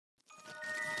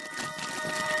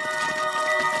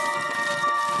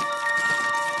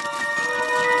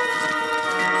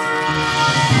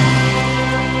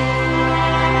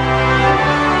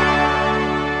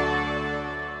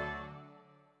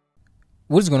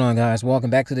What is going on, guys? Welcome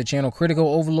back to the channel. Critical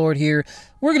Overlord here.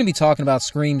 We're going to be talking about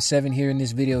Scream 7 here in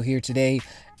this video here today.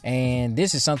 And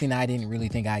this is something I didn't really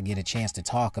think I'd get a chance to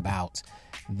talk about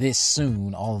this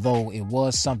soon. Although it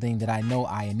was something that I know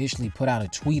I initially put out a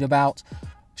tweet about.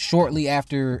 Shortly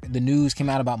after the news came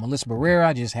out about Melissa Barrera,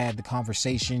 I just had the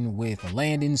conversation with a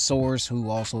Landon source who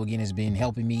also, again, has been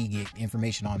helping me get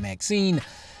information on Maxine.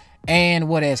 And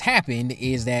what has happened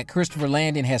is that Christopher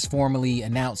Landon has formally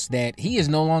announced that he is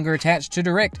no longer attached to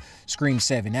direct Scream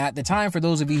 7. Now, at the time, for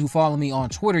those of you who follow me on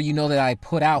Twitter, you know that I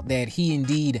put out that he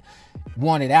indeed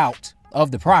wanted out of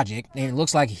the project, and it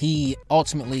looks like he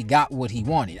ultimately got what he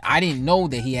wanted. I didn't know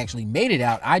that he actually made it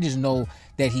out. I just know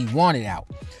that he wanted out.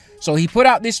 So he put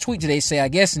out this tweet today, say, I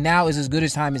guess now is as good a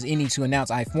time as any to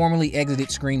announce I formally exited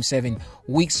Scream 7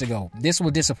 weeks ago. This will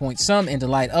disappoint some and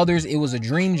delight others. It was a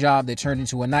dream job that turned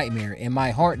into a nightmare, and my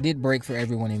heart did break for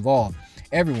everyone involved.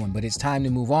 But it's time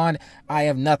to move on. I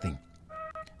have nothing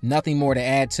more to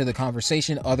add to the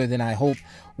conversation other than I hope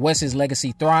Wes's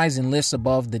legacy thrives and lifts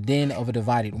above the den of a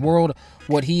divided world.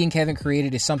 What he and Kevin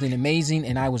created is something amazing,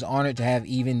 and I was honored to have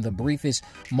even the briefest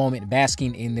moment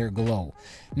basking in their glow.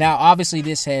 Now, obviously,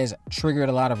 this has triggered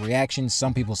a lot of reactions.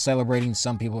 Some people celebrating,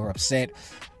 some people are upset.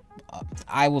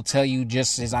 I will tell you,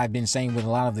 just as I've been saying with a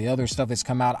lot of the other stuff that's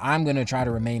come out, I'm going to try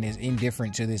to remain as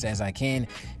indifferent to this as I can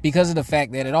because of the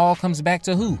fact that it all comes back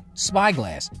to who?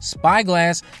 Spyglass.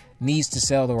 Spyglass needs to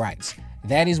sell the rights.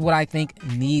 That is what I think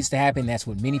needs to happen. That's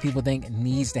what many people think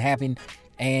needs to happen.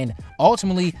 And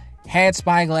ultimately, had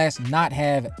Spyglass not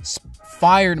have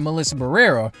fired Melissa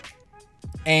Barrera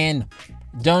and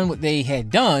done what they had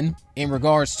done in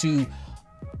regards to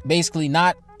basically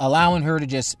not allowing her to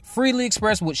just freely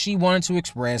express what she wanted to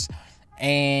express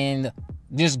and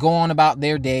just go on about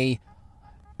their day,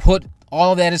 put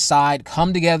all of that aside,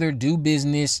 come together, do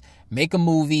business, make a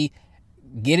movie,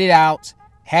 get it out.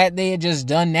 Had they just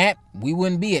done that, we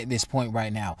wouldn't be at this point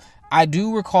right now. I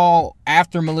do recall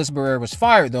after Melissa Barrera was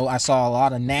fired, though, I saw a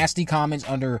lot of nasty comments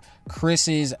under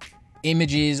Chris's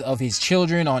images of his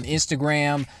children on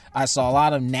Instagram. I saw a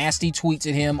lot of nasty tweets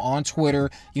at him on Twitter.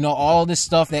 You know, all this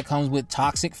stuff that comes with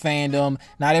toxic fandom.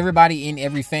 Not everybody in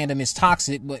every fandom is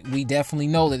toxic, but we definitely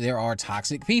know that there are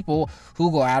toxic people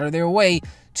who go out of their way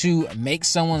to make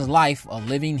someone's life a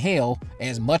living hell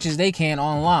as much as they can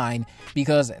online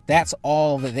because that's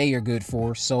all that they are good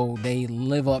for. So they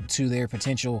live up to their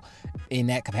potential in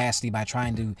that capacity by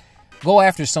trying to go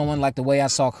after someone, like the way I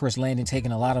saw Chris Landon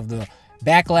taking a lot of the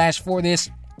backlash for this.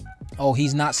 Oh,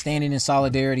 he's not standing in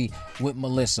solidarity with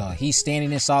Melissa. He's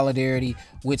standing in solidarity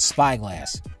with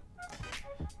Spyglass.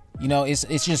 You know,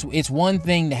 it's one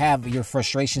thing to have your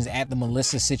frustrations at the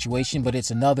Melissa situation, but it's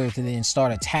another to then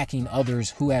start attacking others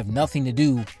who have nothing to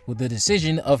do with the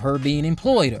decision of her being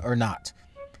employed or not.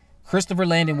 Christopher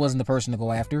Landon wasn't the person to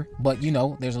go after, but, you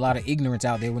know, there's a lot of ignorance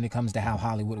out there when it comes to how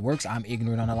Hollywood works. I'm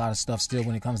ignorant on a lot of stuff still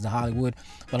when it comes to Hollywood,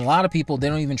 but a lot of people, they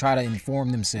don't even try to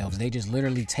inform themselves. They just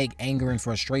literally take anger and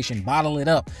frustration, bottle it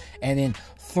up, and then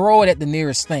throw it at the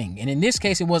nearest thing. And in this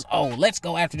case, it was, oh, let's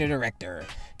go after the director.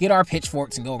 Get our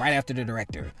pitchforks and go right after the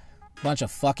director. Bunch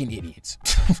of fucking idiots.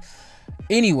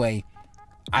 Anyway,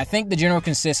 I think the general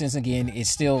consensus, again, is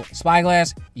still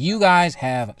Spyglass. You guys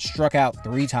have struck out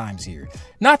 3 times here.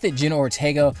 Not that Jenna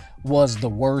Ortega was the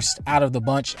worst out of the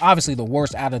bunch. Obviously, the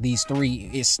worst out of these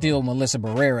 3 is still Melissa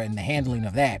Barrera and the handling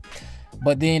of that.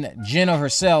 But then Jenna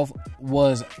herself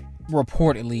was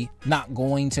reportedly not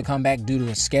going to come back due to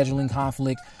a scheduling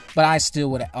conflict. But I still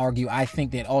would argue, I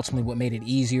think that ultimately what made it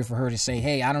easier for her to say,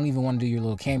 hey, I don't even want to do your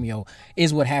little cameo,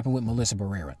 is what happened with Melissa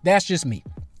Barrera. That's just me.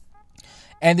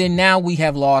 And then now we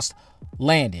have lost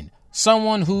Landon.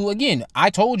 Someone who, again,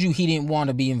 I told you he didn't want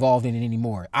to be involved in it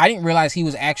anymore. I didn't realize he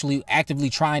was actually actively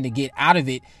trying to get out of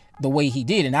it the way he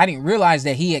did. And I didn't realize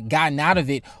that he had gotten out of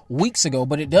it weeks ago.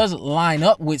 But it does line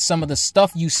up with some of the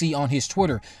stuff you see on his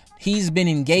Twitter. He's been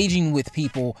engaging with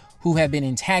people who have been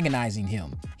antagonizing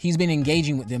him. He's been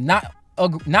engaging with them, not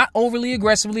overly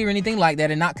aggressively or anything like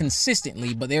that, and not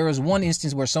consistently. But there was one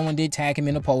instance where someone did tag him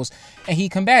in a post and he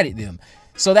combated them.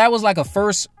 So that was like a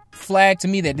first flag to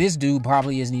me that this dude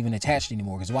probably isn't even attached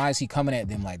anymore, because why is he coming at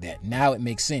them like that? Now it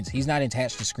makes sense. He's not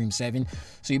attached to Scream 7,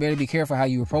 so you better be careful how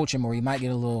you approach him, or he might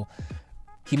get a little,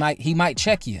 he might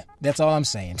check you. That's all I'm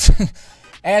saying.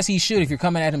 As he should if you're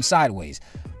coming at him sideways.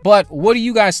 But what do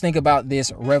you guys think about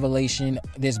this revelation,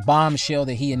 this bombshell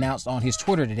that he announced on his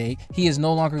Twitter today? He is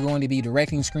no longer going to be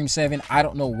directing Scream 7. I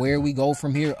don't know where we go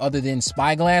from here other than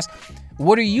Spyglass.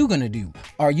 What are you going to do?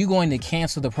 Are you going to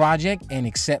cancel the project and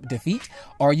accept defeat?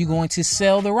 Are you going to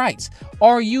sell the rights?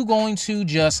 Are you going to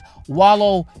just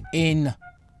wallow in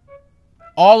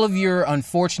all of your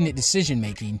unfortunate decision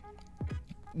making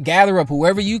gather up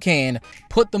whoever you can,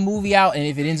 put the movie out, and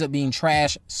if it ends up being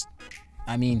trash,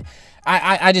 I mean,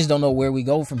 I just don't know where we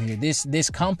go from here. This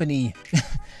company,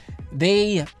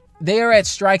 they are at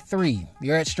strike three.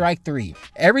 They're at strike three.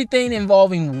 Everything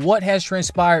involving what has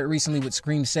transpired recently with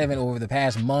Scream 7 over the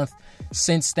past month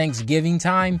since Thanksgiving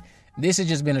time, this has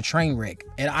just been a train wreck.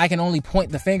 And I can only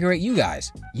point the finger at you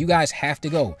guys. You guys have to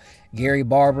go. Gary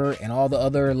Barber and all the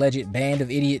other alleged band of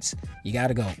idiots, you got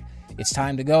to go. It's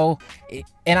time to go.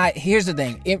 Here's the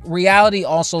thing. Reality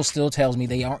also still tells me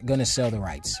they aren't going to sell the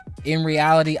rights. In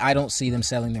reality, I don't see them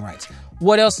selling the rights.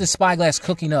 What else is Spyglass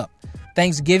cooking up?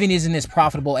 Thanksgiving isn't as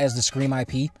profitable as the Scream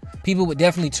IP. People would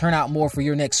definitely turn out more for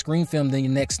your next Scream film than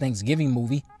your next Thanksgiving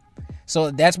movie.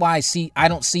 So that's why I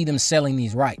don't see them selling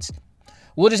these rights.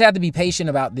 We'll just have to be patient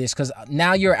about this, because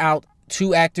now you're out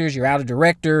 2 actors, you're out a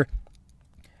director.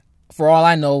 For all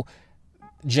I know,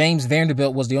 James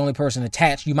Vanderbilt was the only person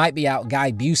attached. You might be out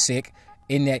Guy Busick.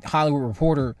 In that Hollywood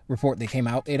Reporter report that came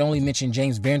out, it only mentioned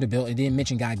James Vanderbilt. It didn't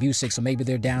mention Guy Busick, so maybe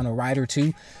they're down a writer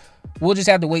too. We'll just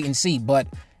have to wait and see. But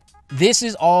this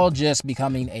is all just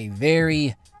becoming a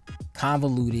very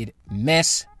convoluted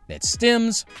mess that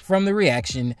stems from the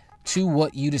reaction to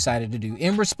what you decided to do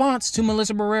in response to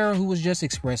Melissa Barrera, who was just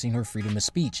expressing her freedom of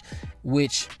speech,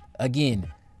 which,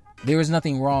 again, there was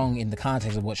nothing wrong in the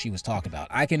context of what she was talking about.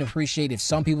 I can appreciate if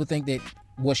some people think that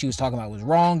what she was talking about was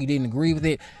wrong, you didn't agree with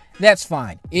it, that's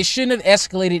fine. It shouldn't have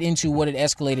escalated into what it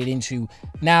escalated into,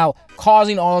 now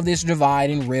causing all of this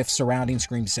divide and rift surrounding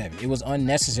Scream 7. It was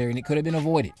unnecessary and it could have been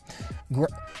avoided.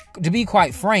 To be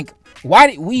quite frank, why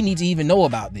did we need to even know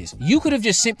about this? You could have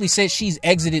just simply said she's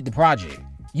exited the project.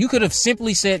 You could have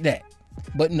simply said that.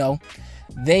 But no,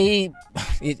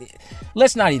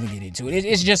 let's not even get into it.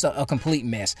 It's just a complete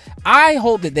mess. I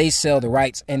hope that they sell the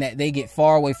rights and that they get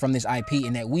far away from this IP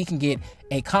and that we can get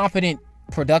a competent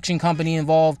production company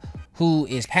involved who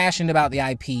is passionate about the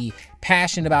IP,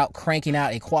 passionate about cranking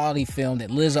out a quality film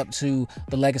that lives up to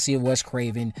the legacy of Wes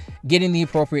Craven, getting the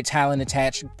appropriate talent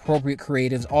attached, appropriate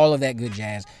creatives, all of that good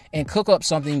jazz, and cook up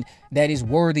something that is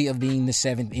worthy of being the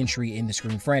 7th entry in the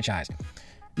Scream franchise.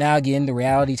 Now, again, the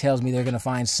reality tells me they're going to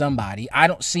find somebody. I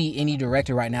don't see any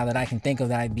director right now that I can think of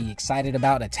that I'd be excited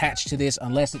about attached to this,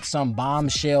 unless it's some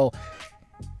bombshell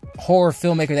horror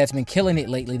filmmaker that's been killing it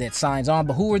lately that signs on.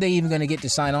 But who are they even going to get to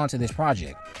sign on to this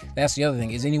project? That's the other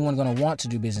thing. Is anyone going to want to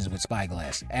do business with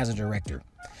Spyglass as a director?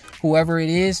 Whoever it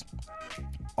is,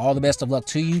 all the best of luck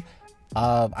to you.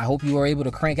 I hope you are able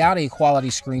to crank out a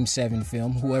quality Scream 7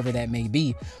 film, whoever that may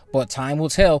be, but time will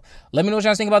tell. Let me know what you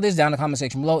guys think about this down in the comment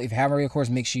section below. If you haven't already, of course,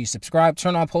 make sure you subscribe,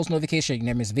 turn on post notifications so you can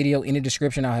never miss a video. In the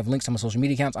description, I'll have links to my social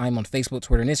media accounts. I am on Facebook,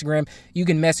 Twitter, and Instagram. You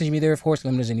can message me there, of course.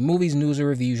 Let me know if there's any movies, news, or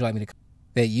reviews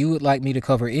that you would like me to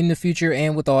cover in the future.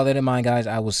 And with all that in mind, guys,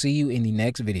 I will see you in the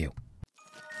next video.